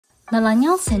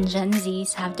Millennials and Gen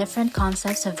Zs have different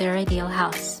concepts of their ideal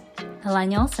house.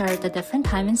 Millennials are at a different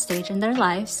time and stage in their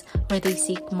lives where they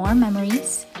seek more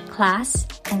memories, class,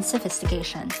 and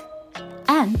sophistication,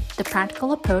 and the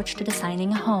practical approach to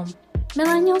designing a home.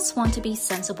 Millennials want to be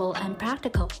sensible and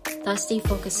practical, thus they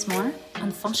focus more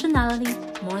on functionality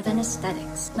more than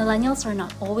aesthetics. Millennials are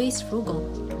not always frugal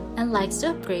and likes to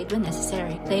upgrade when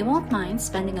necessary. They won't mind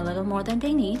spending a little more than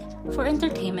they need for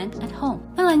entertainment at home.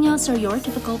 Millennials are your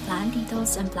typical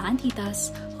plantitos and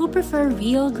plantitas who prefer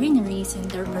real greeneries in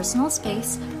their personal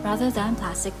space rather than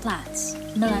plastic plants.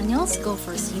 Millennials go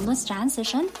for seamless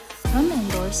transition from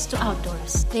indoors to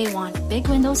outdoors. They want big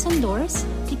windows and doors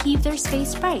to keep their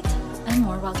space bright and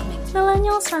more welcoming.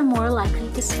 Millennials are more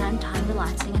likely to spend time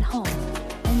relaxing at home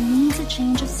and needs a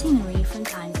change of scenery from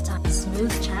time to time.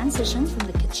 Smooth transition from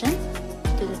the kitchen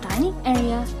to the dining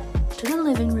area to the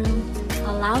living room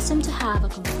allows them to have a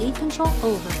complete control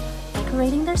over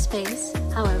decorating their space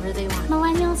however they want.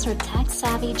 Millennials are tech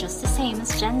savvy just the same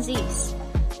as Gen Zs.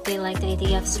 They like the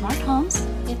idea of smart homes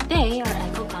if they are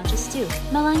eco-conscious too.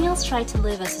 Millennials try to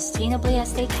live as sustainably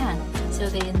as they can, so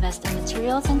they invest in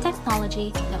materials and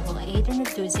technology that will aid in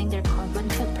reducing their carbon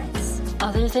footprints.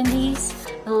 Other than these,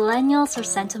 millennials are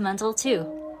sentimental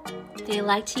too. They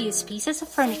like to use pieces of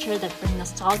furniture that bring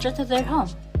nostalgia to their home.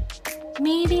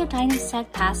 Maybe a tiny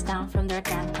set passed down from their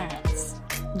grandparents.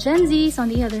 Gen Zs, on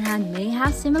the other hand, may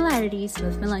have similarities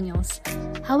with millennials.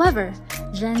 However,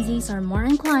 Gen Zs are more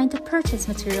inclined to purchase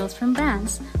materials from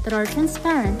brands that are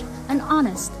transparent and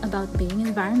honest about being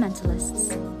environmentalists.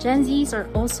 Gen Zs are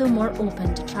also more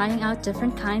open to trying out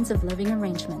different kinds of living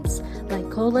arrangements, like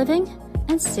co-living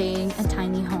and staying in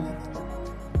tiny homes.